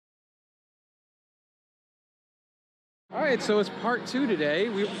All right, so it's part 2 today.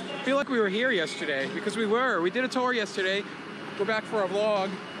 We feel like we were here yesterday because we were. We did a tour yesterday. We're back for a vlog.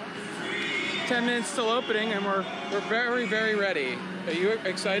 10 minutes till opening, and we're very, very ready. Are you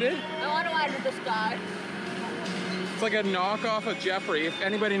excited? I want to ride with this guy. It's like a knockoff of Jeffrey. If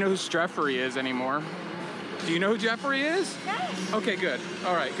anybody knows who Jeffrey is anymore. Do you know who Jeffrey is? Yes. Okay, good.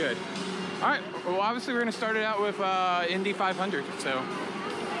 All right, good. All right, well, obviously we're gonna start it out with Indy 500, so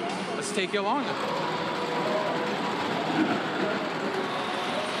let's take you along.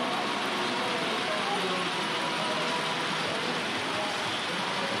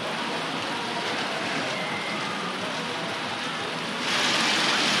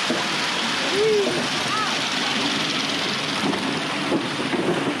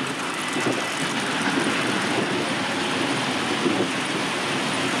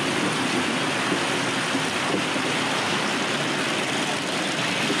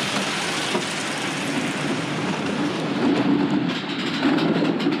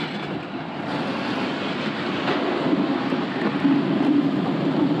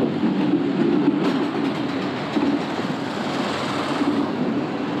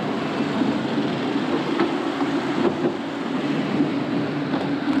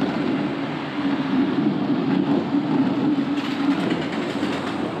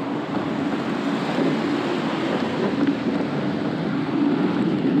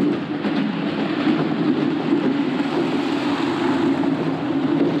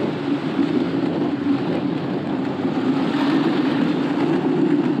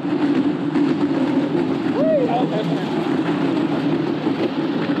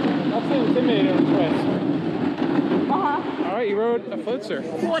 A Flitzer.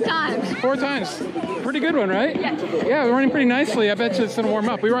 4 times. 4 times. Pretty good one, right? Yeah. Yeah, we're running pretty nicely. I bet you it's gonna warm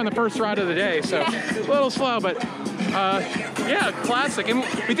up. We were on the first ride of the day, so a little slow, but yeah, classic. And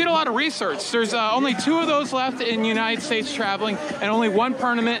we did a lot of research. There's only 2 of those left in the United States traveling, and only 1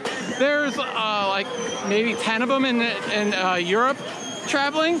 permanent. There's like maybe 10 of them in Europe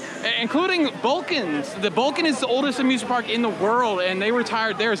traveling, including Vulcan's. The Vulcan is the oldest amusement park in the world, and they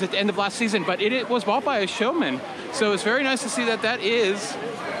retired theirs at the end of last season, but it was bought by a showman. So it's very nice to see that that is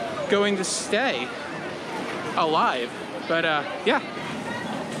going to stay alive. But yeah.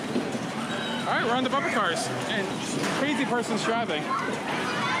 All right, we're on the bumper cars, and crazy person's driving.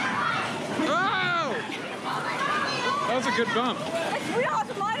 Oh! That was a good bump. We don't have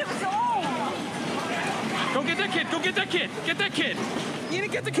to mind of its own. Go get that kid, go get that kid, get that kid. You need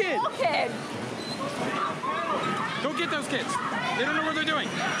to get the kid. Okay. Go get those kids. They don't know what they're doing.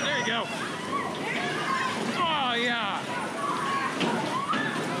 There you go. Oh, yeah.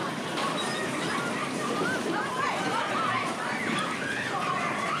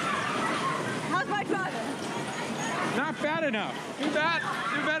 How's my driving? Not bad enough. Do that,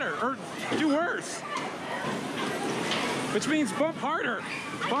 do better, or do worse. Which means bump harder.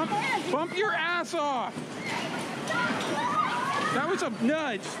 Bump your ass off. That was a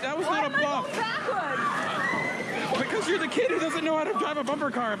nudge. That was not a bump. Because you're the kid who doesn't know how to drive a bumper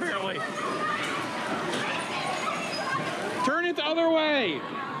car, apparently. Turn it the other way.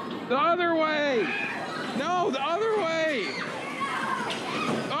 The other way. No, the other way.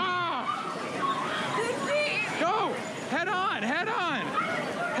 Ah! Go. Head on. Head on.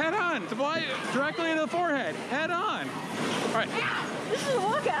 Head on. Directly into the forehead. Head on. All right. This is a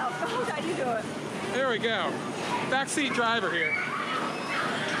workout. How did you do it? There we go. Backseat driver here.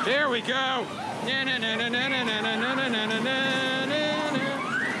 There we go. Na na na na na na na na na na na na.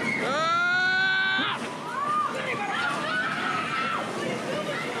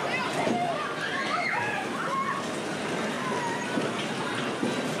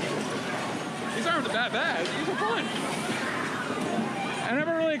 These aren't that bad. These are fun. I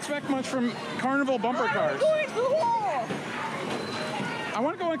never really expect much from Carnival bumper cars. I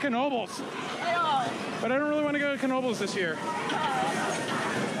want to go in Knoebels. But I don't really want to go to Knoebels this year.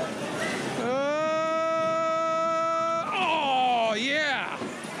 Oh, yeah.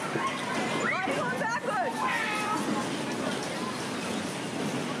 Why are you going backwards?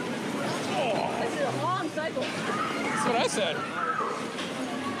 Oh. This is a long cycle. That's what I said.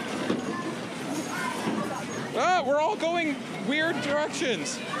 Ah, we're all going weird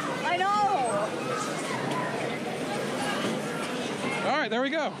directions. I know. All right, there we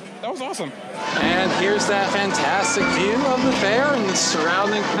go. That was awesome. And here's that fantastic view of the fair and the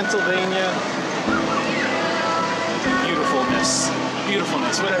surrounding Pennsylvania beautifulness,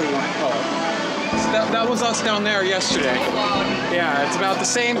 whatever you want to call it. So that was us down there yesterday. Yeah, it's about the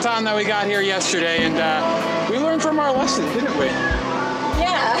same time that we got here yesterday, and we learned from our lesson, didn't we?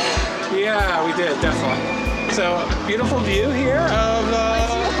 Yeah. Yeah, we did, definitely. So, beautiful view here of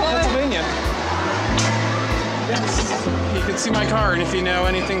Pennsylvania. Yes. see my car, and if you know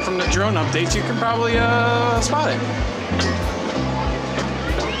anything from the drone updates, you can probably spot it.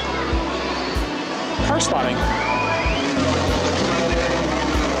 Car spotting.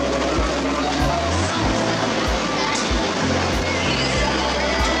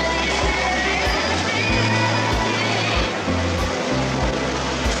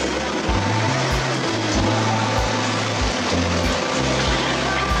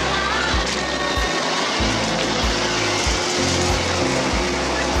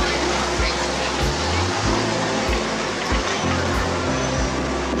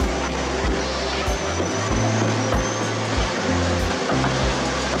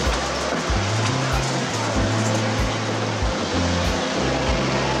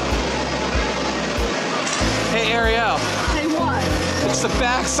 Hey Arielle. Hey, what? It's the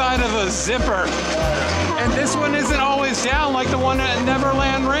back side of a zipper. And this one isn't always down like the one at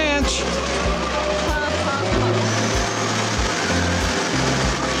Neverland Ranch.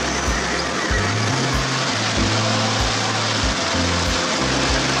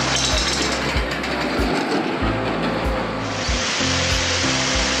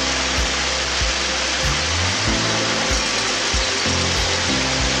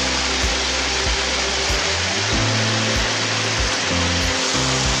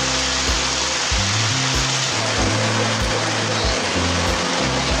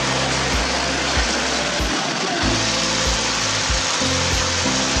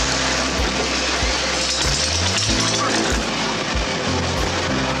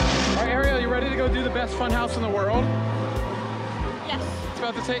 Do the best fun house in the world. Yes. It's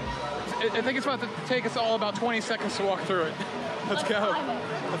about to take, I think it's about to take us all about 20 seconds to walk through it. Let's go.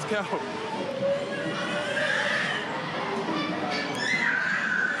 Let's go.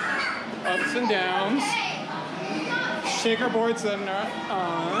 Ups and downs. Shaker boards that are not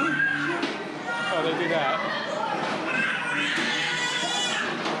on. Oh, they do that.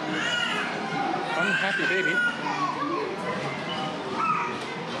 Unhappy baby.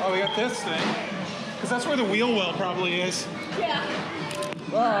 Oh, we got this thing. Because that's where the wheel well probably is. Yeah.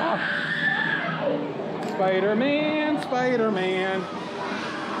 Ah. Spider-Man, Spider-Man.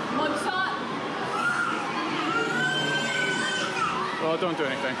 Mugshot. Well, don't do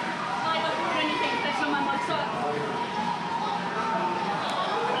anything. I don't do anything. That's not my mugshot.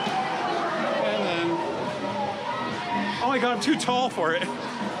 And then... Oh my god, I'm too tall for it.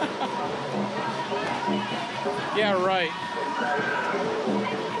 Yeah, right.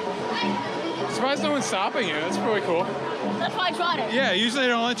 Surprised no one's stopping you. That's pretty cool. That's why I tried it. Yeah, usually they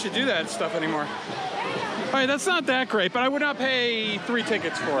don't let you do that stuff anymore. All right, that's not that great, but I would not pay 3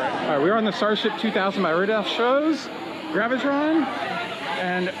 tickets for it. All right, we're on the Starship 2000 by Rudolph Shows, Gravitron,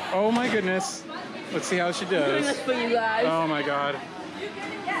 and oh my goodness, let's see how she I'm doing does. this for you guys. Oh my god.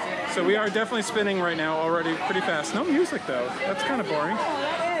 So we are definitely spinning right now already pretty fast. No music though. That's kind of boring.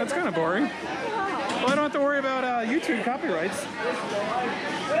 That's kind of boring. Well, I don't have to worry about YouTube copyrights.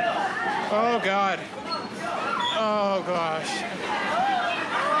 Oh god. Oh gosh.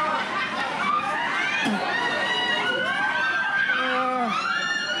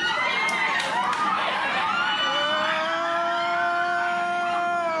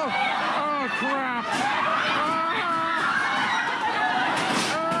 Oh crap.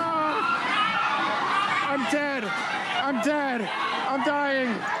 I'm dead. I'm dead. I'm dying.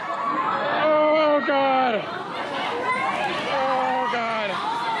 Oh god. Oh god.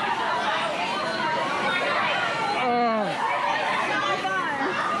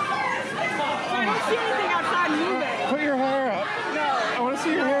 I don't see anything outside moving. Put your hair up. No. I want to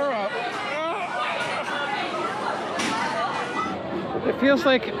see your hair up. It feels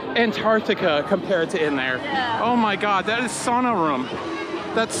like Antarctica compared to in there. Yeah. Oh my god, that is sauna room.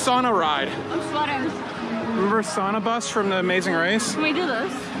 That's sauna ride. I'm sweating. Remember Sauna Bus from The Amazing Race? Can we do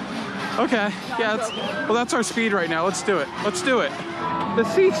this? Okay, yeah, well that's our speed right now. Let's do it. Let's do it. The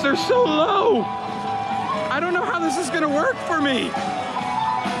seats are so low. I don't know how this is gonna work for me.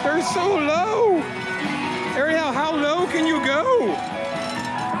 They're so low. Arielle, how low can you go?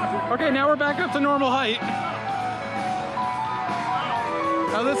 Okay, now we're back up to normal height.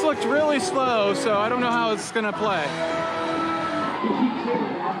 Now this looked really slow, so I don't know how it's gonna play.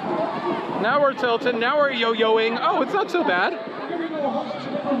 Now we're tilting, now we're yo-yoing. Oh, it's not so bad.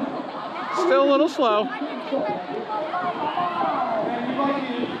 Still a little slow.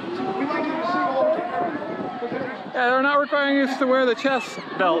 Yeah, they're not requiring us to wear the chest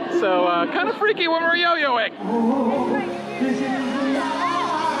belt, so kind of freaky when we're yo-yoing.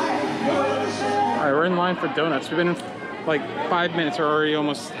 All right, we're in line for donuts. We've been in like 5 minutes, we're already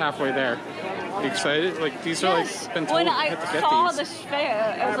almost halfway there. You excited? Like these are Yes. like been told When you I have to get saw these. this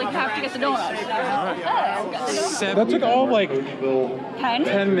fair, I was like, you have to get the donuts. And I was like, okay, I've got the donuts. That took all like 10?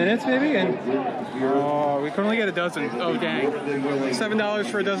 10 minutes maybe, and oh, we could only get a dozen. Oh dang!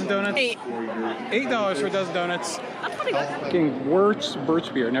 $7 for a dozen donuts. $8 for a dozen donuts. That's pretty good. Getting Wirtz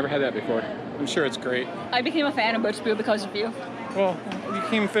birch beer. Never had that before. I'm sure it's great. I became a fan of Birch Beer because of you. Well, you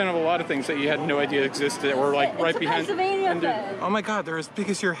became a fan of a lot of things that you had no idea existed or like right It's a behind. Pennsylvania thing. Oh my God, they're as big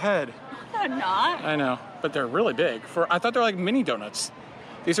as your head. They're not. I know, but they're really big. I thought they're like mini donuts.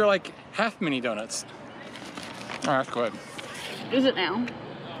 These are like half mini donuts. All right, go ahead. Is it now?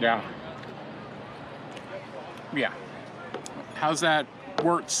 Yeah. Yeah. How's that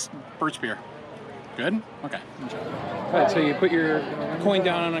Wirtz birch beer? Good? Okay. All right, so you put your coin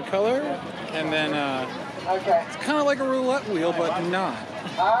down on a color, and then it's kind of like a roulette wheel, but not.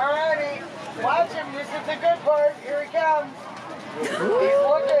 Alrighty, watch him. This is the good part. Here he comes. He's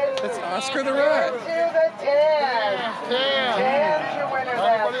looking. That's Oscar the Rat. To the 10. 10's your winner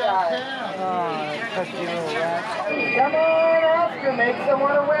that side. Come on, Oscar, make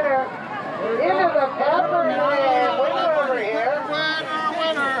someone a winner. Into the peppermint. Winner over here.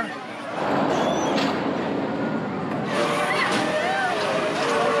 Winner.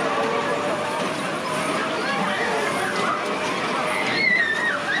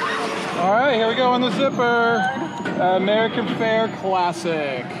 All right, here we go on the zipper. American Fair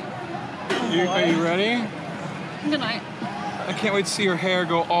Classic. Are you ready? Good night. I can't wait to see your hair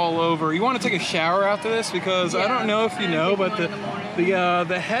go all over. You want to take a shower after this? Because I don't know if you know, but the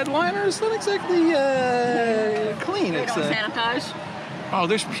headliners don't exactly clean. They don't sanitize. Oh,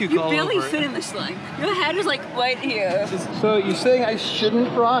 there's puke You all barely over fit it. in this thing. Your head is like right here. So you're saying I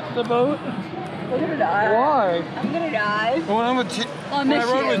shouldn't rock the boat? We're gonna die. Why? I'm gonna die. When I miss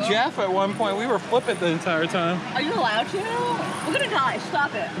rode you. with Jeff at one point, we were flipping the entire time. Are you allowed to? We're gonna die.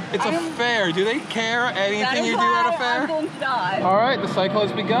 Stop it. It's a fair. Do they care That anything is you do at a why fair? I'm going to die. All right, the cycle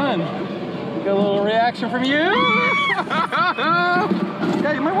has begun. Got a little reaction from you. Yeah,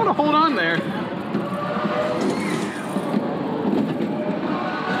 you might want to hold on there.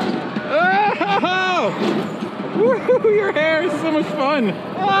 Oh! Woo, your hair is so much fun.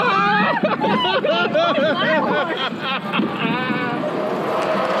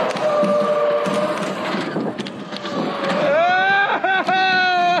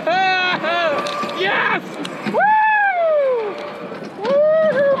 Yes! Woo! Woo!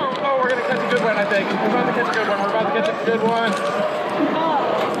 Oh, we're gonna catch a good one, I think. We're about to catch a good one. We're about to catch a good one.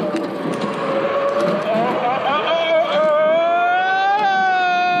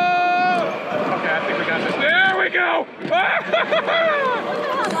 Okay, I think we got this. There we go!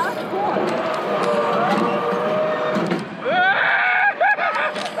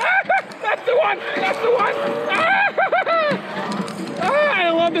 That's the one! That's the one! I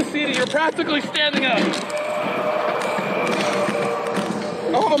love to see that you're practically standing up.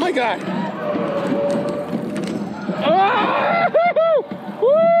 Oh my God! Oh!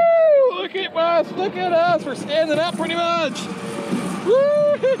 Woo! Look at us! Look at us! We're standing up pretty much. Woo!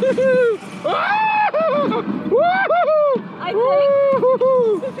 I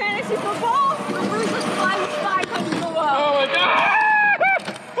think the fantasy football, the Bruce's fly with 500 below. Oh my God!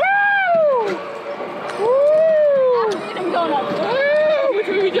 After eating donuts. Woo! Which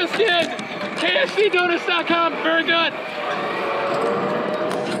we just did. KFCDonuts.com. Very good.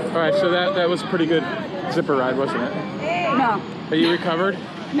 All right, so that was a pretty good zipper ride, wasn't it? No. Are you recovered?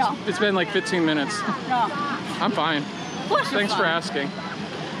 No. It's been like 15 minutes. No. I'm fine. Of course you're Thanks for fine. asking.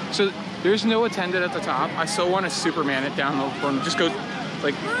 So there's no attendant at the top. I still want to Superman it down the one. Just go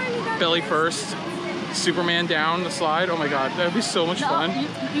like belly first, Superman down the slide. Oh my God, that would be so much fun.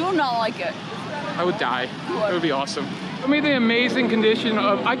 You will not like it. I would die. It would be awesome. I mean, the amazing condition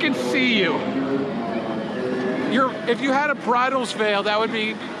of I can see you. If you had a bridal's veil, that would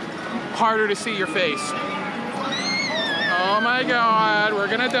be harder to see your face. Oh my God, we're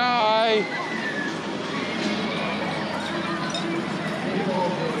gonna die.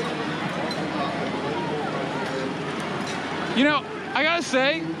 You know, I gotta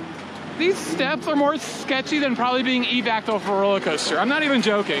say, these steps are more sketchy than probably being evac'd off a roller coaster. I'm not even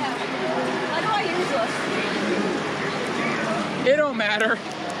joking. How do I use this? It don't matter.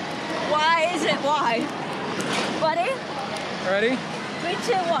 Why is it? Why? Ready? Ready? 3,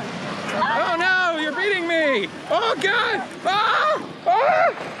 2, 1. Oh no, you're beating me! Oh God! Ah!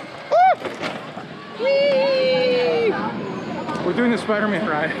 Ah! Ah! Whee! We're doing the Spider-Man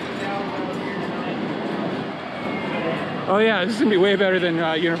ride. Oh yeah, this is gonna be way better than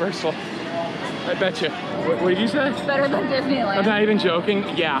Universal. I bet you. What did you say? It's better than Disneyland. I'm not even joking.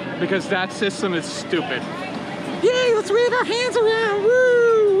 Yeah, because that system is stupid. Yay, let's wave our hands around.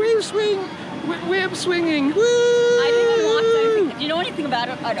 Woo! Wave swing. Web swinging. Woo! I didn't even watch anything. Do you know anything about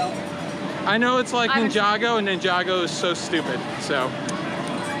it? I don't. I know it's like Ninjago, and Ninjago is so stupid, so.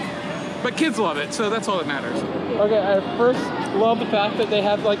 But kids love it, so that's all that matters. Okay, I first love the fact that they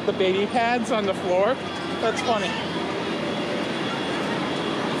have like the baby pads on the floor. That's funny.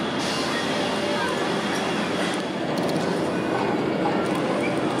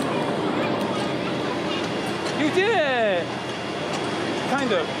 You did it!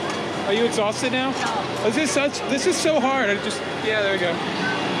 Kind of. Are you exhausted now? No. This is so hard. Yeah, there we go.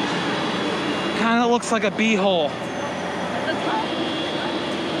 Kind of looks like a bee hole.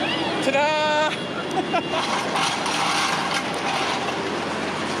 Ta-da!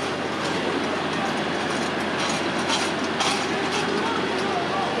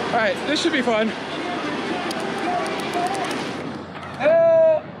 All right, this should be fun.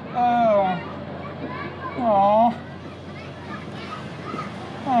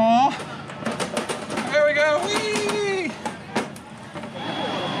 There we go. Whee!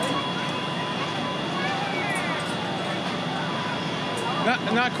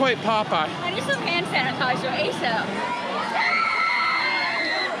 Not quite Popeye. I need some hand sanitizer ASAP.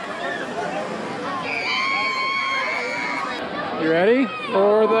 You ready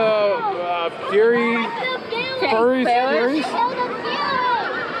for the furries?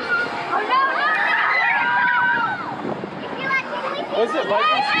 What's it like?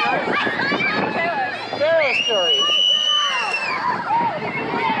 Pharaoh story.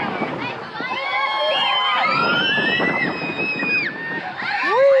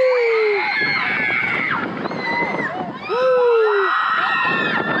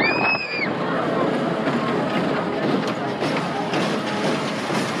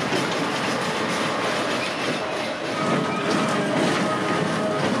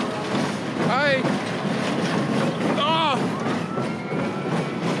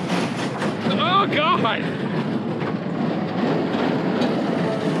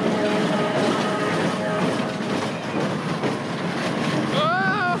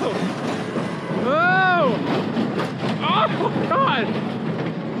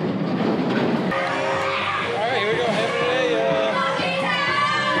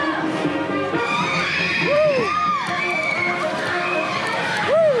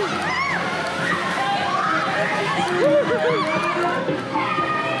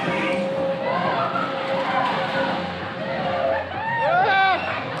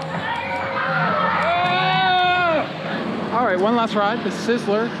 One last ride, the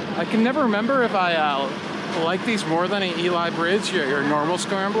Sizzler. I can never remember if I like these more than an Eli Bridge, your normal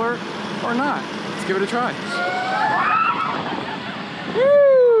scrambler, or not. Let's give it a try.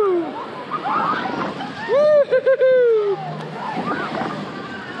 Woo! Woo!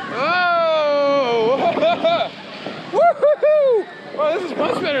 Oh! Woo-hoo-hoo! Well, this is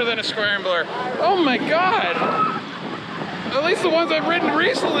much better than a scrambler. Oh my God! At least the ones I've ridden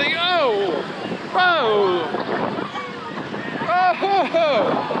recently. Oh! Whoa!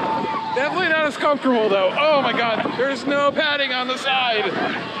 Oh, definitely not as comfortable though. Oh my God, there's no padding on the side.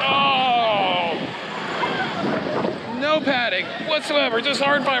 Oh, no padding whatsoever, just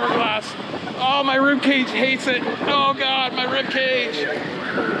hard fiberglass. Oh, my rib cage hates it. Oh God, my rib cage.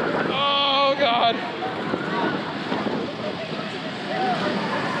 Oh God.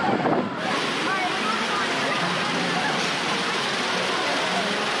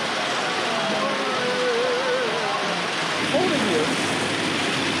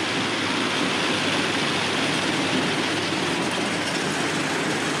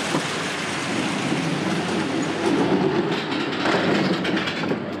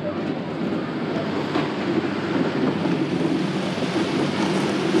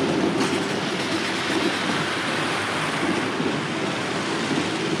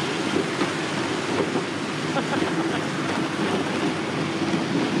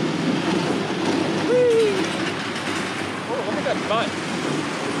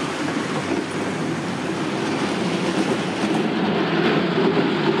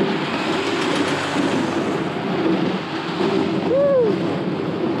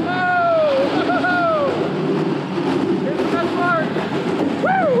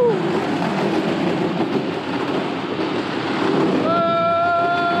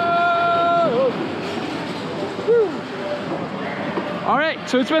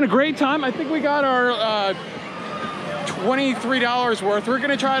 So it's been a great time. I think we got our $23 worth. We're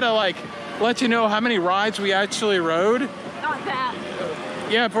gonna try to let you know how many rides we actually rode. Not bad.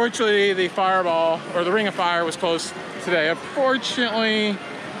 Yeah, unfortunately the Fireball, or the Ring of Fire, was closed today, unfortunately.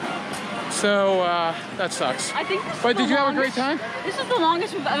 So that sucks. I think this is But did you have a great time? This is the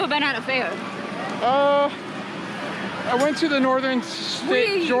longest we've ever been at a fair. I went to the Northern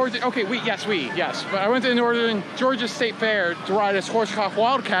State Georgia. Okay, yes. But I went to the Northern Georgia State Fair to ride a Schwarzkopf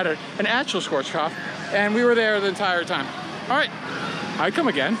Wildcat, an actual Schwarzkopf, and we were there the entire time. All right, I'd come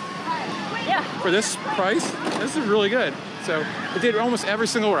again. Yeah. For this price, this is really good. So I did almost every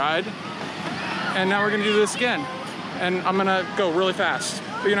single ride, and now we're gonna do this again. And I'm gonna go really fast,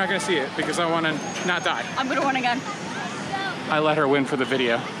 but you're not gonna see it because I wanna not die. I'm gonna win again. I let her win for the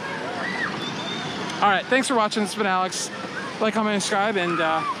video. All right, thanks for watching. This has been Alex. Like, comment, and subscribe, and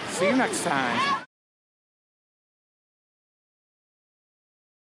see you next time.